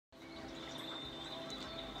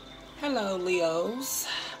Hello, Leos.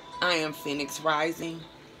 I am Phoenix Rising,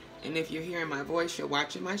 and if you're hearing my voice, you're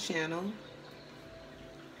watching my channel.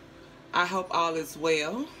 I hope all is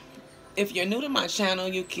well. If you're new to my channel,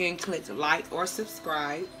 you can click like or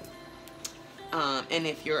subscribe. And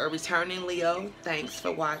if you're a returning Leo, thanks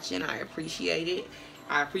for watching. I appreciate it.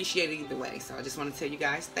 I appreciate it either way. So I just want to tell you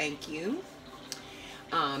guys thank you.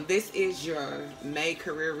 This is your May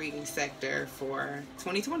career reading sector for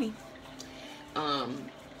 2020.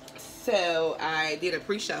 So I did a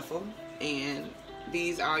pre-shuffle, and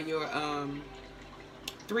these are your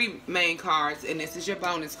three main cards, and this is your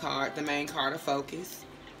bonus card, the main card of focus.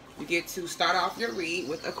 You get to start off your read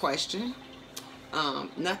with a question.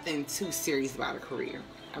 Nothing too serious about a career.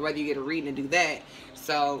 I'd rather you get a reading and do that.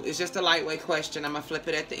 So it's just a lightweight question. I'm gonna flip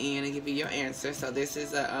it at the end and give you your answer. So this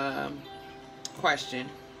is a question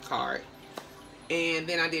card, and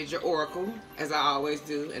then I did your oracle as I always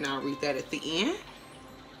do, and I'll read that at the end.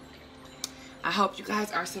 I hope you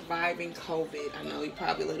guys are surviving COVID. I know you're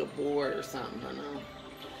probably a little bored or something. I know.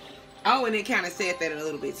 Oh, and it kind of said that a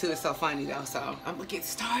little bit too. It's so funny though. So I'm gonna get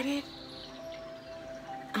started.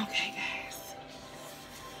 Okay, guys.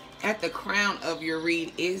 At the crown of your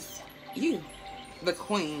read is you, the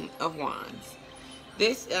Queen of Wands.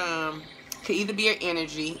 This could either be your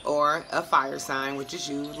energy or a fire sign, which is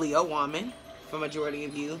you, Leo woman, for majority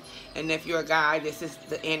of you. And if you're a guy, this is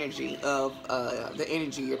the energy of the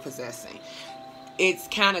energy you're possessing. It's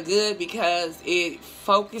kind of good because it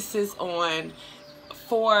focuses on,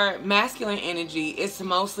 for masculine energy, it's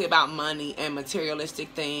mostly about money and materialistic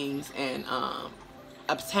things and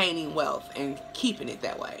obtaining wealth and keeping it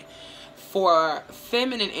that way. For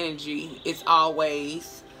feminine energy, it's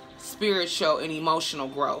always spiritual and emotional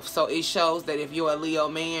growth. So it shows that if you're a Leo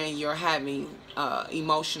man, you're having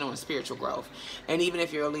emotional and spiritual growth. And even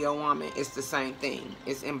if you're a Leo woman, it's the same thing.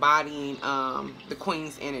 It's embodying the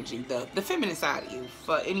Queen's energy, the feminine side of you,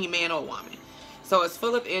 for any man or woman. So it's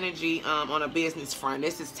full of energy on a business front.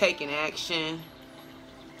 This is taking action.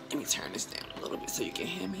 Let me turn this down a little bit so you can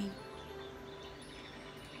hear me.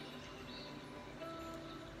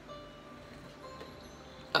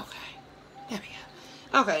 Okay, there we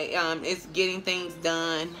go. Okay, it's getting things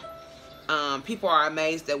done. People are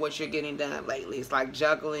amazed at what you're getting done lately. It's like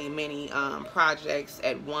juggling many projects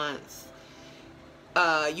at once.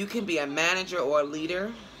 You can be a manager or a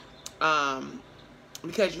leader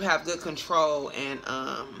because you have good control and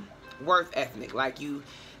work ethic. Like you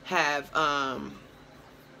have,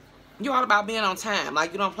 you're all about being on time.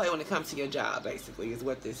 Like you don't play when it comes to your job, basically, is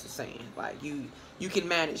what this is saying. Like you can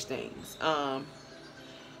manage things.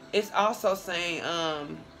 It's also saying,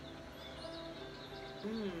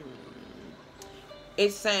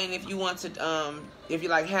 it's saying if you want to, if you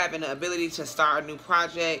like having the ability to start a new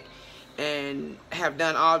project and have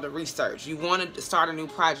done all the research. You want to start a new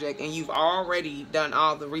project and you've already done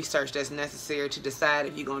all the research that's necessary to decide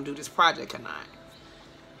if you're going to do this project or not.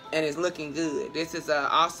 And it's looking good. This is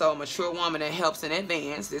also a mature woman that helps in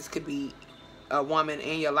advance. This could be a woman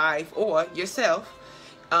in your life or yourself.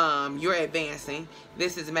 You're advancing.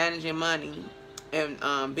 This is managing money and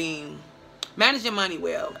managing money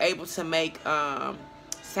well, able to make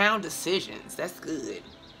sound decisions. That's good.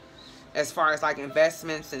 As far as like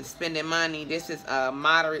investments and spending money, this is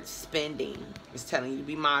moderate spending. It's telling you to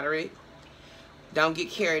be moderate. Don't get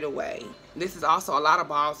carried away. This is also a lot of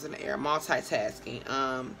balls in the air, multitasking.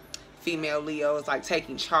 Female Leo is like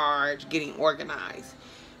taking charge, getting organized.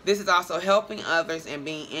 This is also helping others and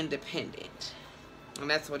being independent. And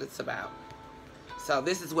that's what it's about. So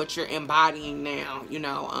this is what you're embodying now, you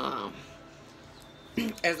know,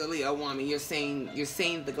 as a Leo woman. You're seeing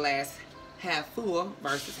the glass half full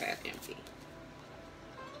versus half empty.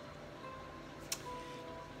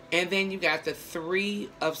 And then you got the Three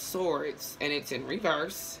of Swords, and it's in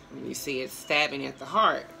reverse. You see it stabbing at the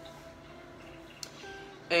heart.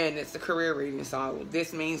 And it's the career reading, so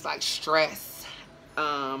this means like stress.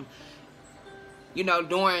 You know,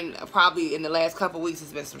 during probably in the last couple weeks,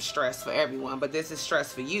 it's been some stress for everyone, but this is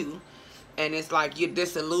stress for you. And it's like your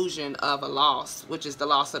disillusion of a loss, which is the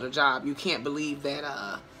loss of the job. You can't believe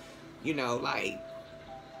that, you know, like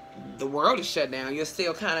the world is shut down. You're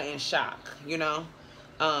still kind of in shock, you know.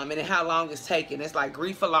 And then how long it's taking. It's like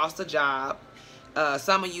grief for lost a job.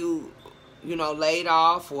 Some of you, you know, laid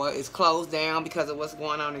off or is closed down because of what's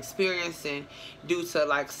going on, experiencing due to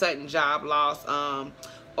like sudden job loss.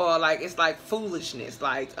 Or like it's like foolishness,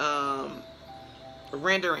 like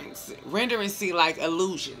rendering see like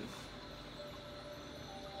illusion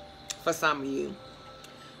for some of you.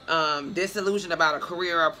 Disillusion about a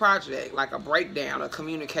career or a project, like a breakdown of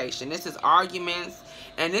communication. This is arguments,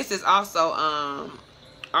 and this is also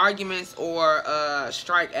Arguments or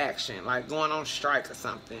strike action, like going on strike or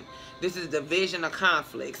something. This is division or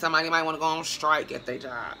conflict. Somebody might want to go on strike at their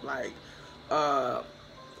job. Like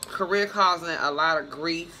career causing a lot of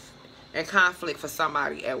grief and conflict for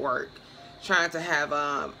somebody at work. Trying to have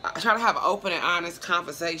an open and honest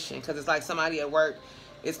conversation, because it's like somebody at work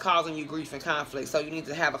is causing you grief and conflict. So you need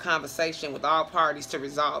to have a conversation with all parties to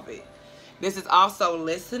resolve it. This is also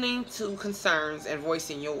listening to concerns and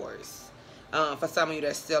voicing yours for some of you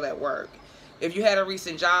that's still at work. If you had a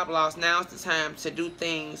recent job loss, now's the time to do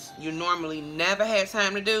things you normally never had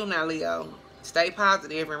time to do. Now, Leo, stay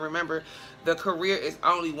positive and remember, the career is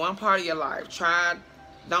only one part of your life.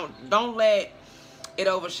 Don't let it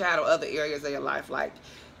overshadow other areas of your life. Like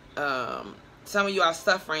some of you are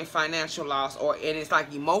suffering financial loss, and it's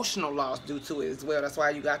like emotional loss due to it as well. That's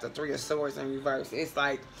why you got the Three of Swords in reverse. It's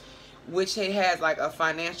like, which it has like a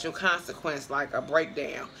financial consequence, like a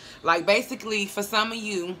breakdown. Like basically for some of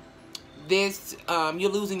you, this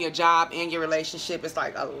you're losing your job and your relationship. It's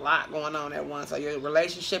like a lot going on at once. So your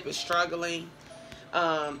relationship is struggling.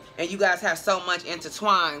 And you guys have so much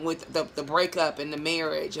intertwined with the breakup and the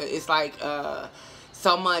marriage. It's like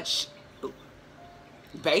so much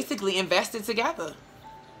basically invested together.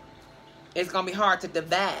 It's going to be hard to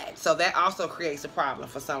divide. So that also creates a problem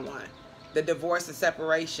for someone. The divorce and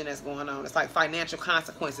separation that's going on. It's like financial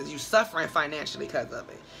consequences. You're suffering financially because of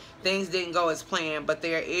it. Things didn't go as planned, but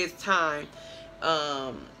there is time.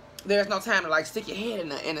 There's no time to like stick your head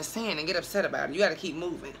in the sand and get upset about it. You got to keep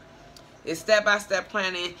moving. It's step-by-step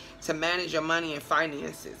planning to manage your money and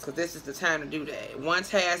finances, because this is the time to do that. One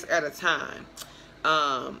task at a time.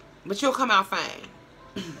 But you'll come out fine.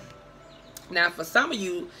 Now, for some of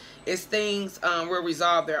you, it's things will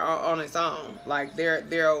resolve their on its own. Like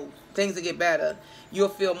things will get better. You'll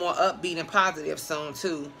feel more upbeat and positive soon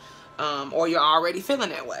too, or you're already feeling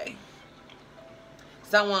that way.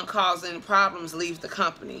 Someone causing problems leaves the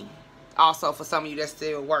company. Also, for some of you that's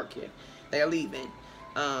still working, they're leaving.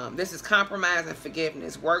 This is compromise and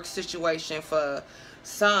forgiveness. Work situation for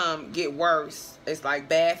some get worse. It's like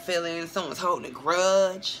bad feelings. Someone's holding a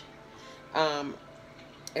grudge.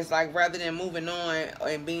 It's like rather than moving on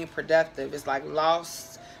and being productive, it's like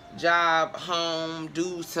lost job, home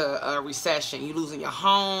due to a recession. You losing your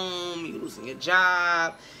home, you losing your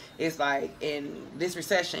job. It's like, in this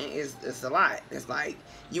recession it's a lot. It's like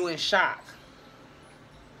you in shock.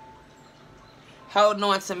 Holding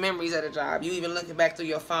on to memories of the job. You even looking back through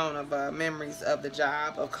your phone of memories of the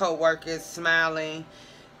job, of co-workers, smiling,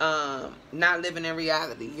 not living in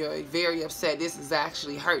reality. You're very upset. This is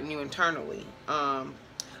actually hurting you internally.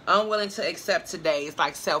 Unwilling to accept today. It's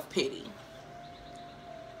like self-pity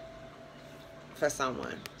for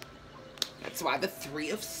someone. That's why the Three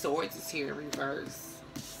of Swords is here in reverse.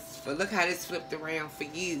 But look how this flipped around for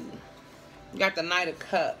you. You got the Knight of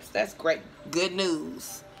Cups. That's great. Good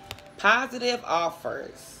news. Positive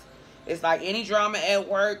offers. It's like any drama at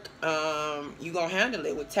work, you're going to handle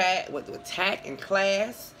it with tact and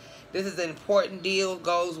class. This is an important deal.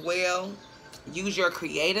 Goes well. Use your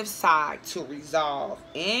creative side to resolve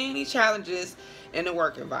any challenges in the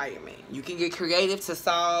work environment. You can get creative to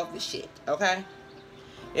solve the shit, okay?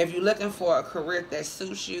 If you're looking for a career that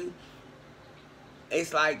suits you,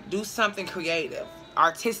 it's like do something creative,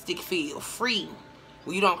 artistic feel, free.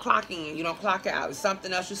 Well, you don't clock in, you don't clock out. It's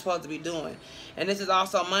something else you're supposed to be doing. And this is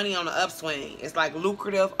also money on the upswing. It's like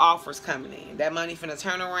lucrative offers coming in. That money finna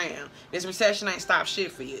turn around. This recession ain't stopped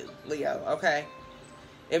shit for you, Leo, okay?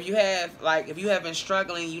 If you have been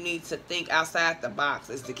struggling, you need to think outside the box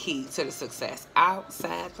is the key to the success.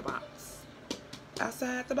 Outside the box.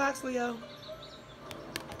 Outside the box, Leo.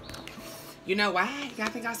 You know why you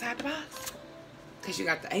gotta think outside the box? Because you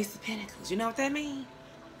got the Ace of Pentacles. You know what that means?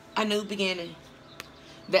 A new beginning.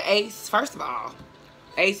 The Ace, first of all,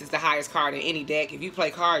 Ace is the highest card in any deck. If you play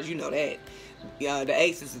cards, you know that. The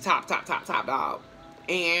Ace is the top dog.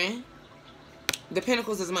 And the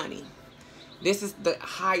Pentacles is money. This is the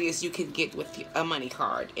highest you can get with a money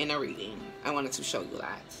card in a reading. I wanted to show you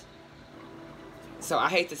that. So I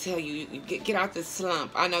hate to tell you, get out this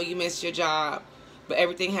slump. I know you missed your job, but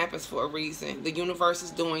everything happens for a reason. The universe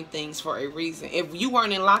is doing things for a reason. If you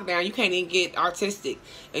weren't in lockdown, you can't even get artistic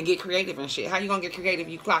and get creative and shit. How you gonna get creative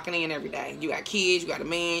if you clocking in every day? You got kids, you got a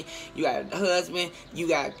man, you got a husband, you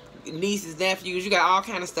got nieces, nephews, you got all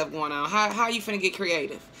kind of stuff going on. How you finna get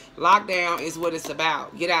creative? Lockdown is what it's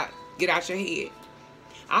about. Get out your head.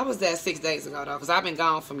 I was there 6 days ago though, because I've been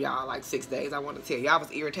gone from y'all like 6 days. I want to tell you, I was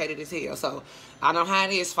irritated as hell. So I know how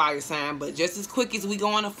it is, fire sign, but just as quick as we go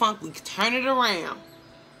on a funk, we turn it around.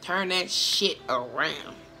 Turn that shit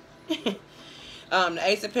around. The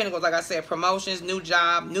Ace of Pentacles, like I said, promotions, new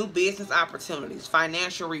job, new business opportunities,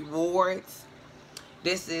 financial rewards.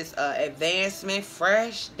 This is advancement,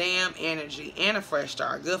 fresh damn energy, and a fresh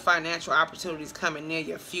start. Good financial opportunities coming near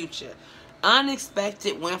your future.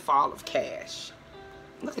 Unexpected windfall of cash.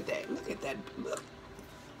 Look at that. Look at that. Look.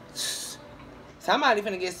 Somebody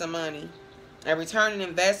finna get some money. And returning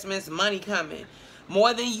investments, money coming.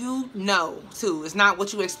 More than you know, too. It's not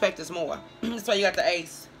what you expect, it's more. That's why you got the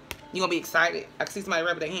Ace. You're going to be excited. I can see somebody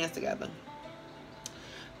rubbing their hands together.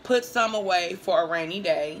 Put some away for a rainy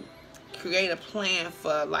day. Create a plan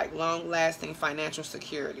for, like, long-lasting financial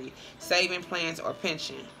security. Saving plans or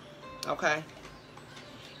pension. Okay?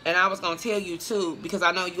 And I was going to tell you, too, because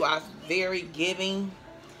I know you are very giving.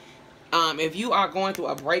 If you are going through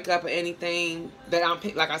a breakup or anything that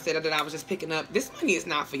like I said, that I was just picking up, this money is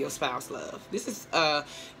not for your spouse, love. This is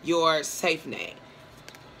your safe net.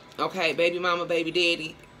 Okay? Baby mama, baby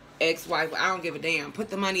daddy, ex-wife, I don't give a damn. Put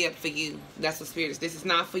the money up for you. That's what spirit is. This is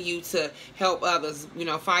not for you to help others. You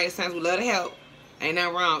know, fire signs, we love to help. Ain't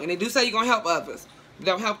nothing wrong. And they do say you're gonna help others.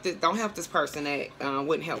 Don't help this person that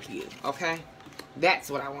wouldn't help you. Okay?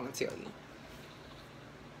 That's what I want to tell you.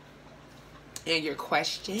 And your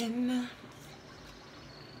question.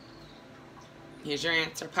 Here's your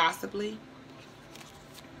answer, possibly.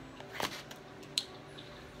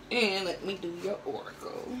 And let me do your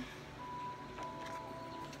oracle.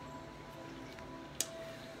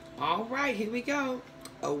 All right, here we go.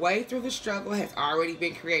 A way through the struggle has already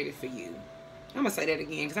been created for you. I'm going to say that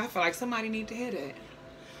again because I feel like somebody needs to hear that.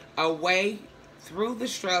 A way through the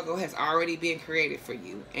struggle has already been created for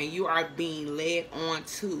you. And you are being led on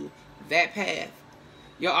to that path.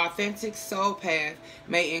 Your authentic soul path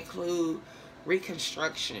may include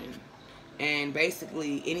reconstruction. And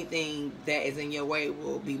basically anything that is in your way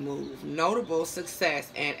will be moved. Notable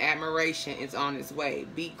success and admiration is on its way.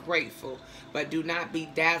 Be grateful, but do not be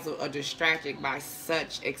dazzled or distracted by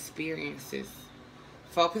such experiences.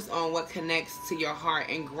 Focus on what connects to your heart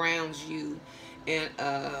and grounds you in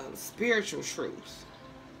spiritual truths,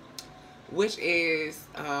 which is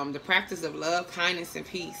the practice of love, kindness, and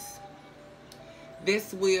peace.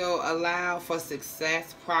 This will allow for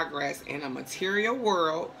success, progress in a material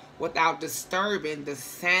world without disturbing the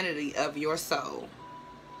sanity of your soul.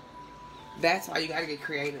 That's why you got to get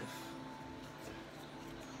creative.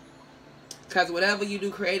 Because whatever you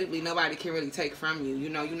do creatively, nobody can really take from you. You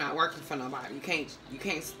know, you're not working for nobody. You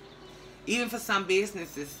can't, even for some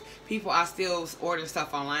businesses, people are still ordering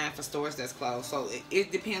stuff online for stores that's closed. So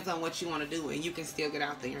it depends on what you want to do, and you can still get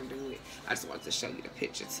out there and do it. I just wanted to show you the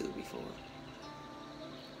picture too before.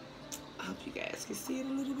 I hope you guys can see it a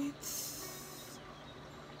little bit.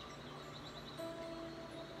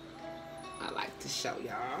 I like to show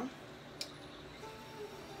y'all.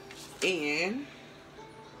 And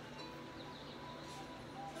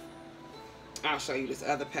I'll show you this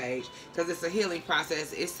other page because it's a healing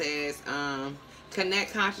process. It says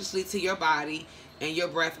connect consciously to your body, and your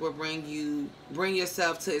breath will bring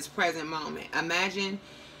yourself to its present moment. Imagine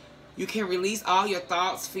you can release all your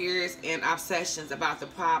thoughts, fears, and obsessions about the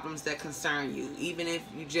problems that concern you. Even if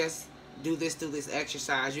you just do this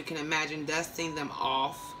exercise, you can imagine dusting them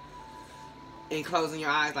off and closing your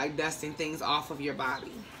eyes, like dusting things off of your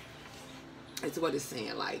body. It's what it's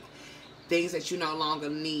saying, like things that you no longer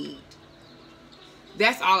need.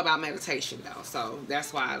 That's all about meditation though. So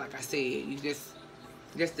that's why, like I said, you just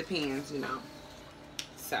depends, you know.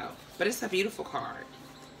 So, but it's a beautiful card.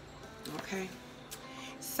 Okay.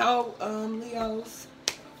 So, Leos,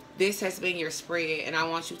 this has been your spread, and I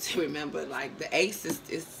want you to remember, like, the ace is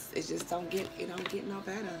it just don't get no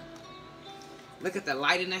better. Look at the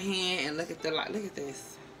light in the hand, and look at the light. Look at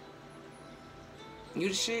this. You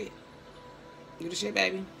the shit. You the shit,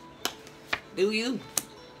 baby. Do you?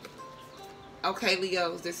 Okay,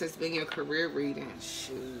 Leos, this has been your career reading.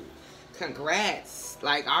 Shoot. Congrats.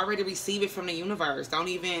 Like, already receive it from the universe. Don't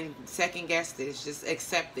even second guess this. Just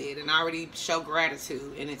accept it and already show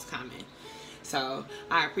gratitude, and it's coming. So,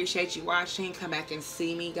 I appreciate you watching. Come back and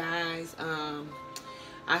see me, guys.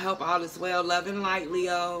 I hope all is well. Love and light,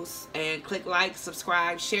 Leos. And click like,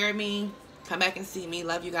 subscribe, share me. Come back and see me.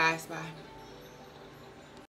 Love you guys. Bye.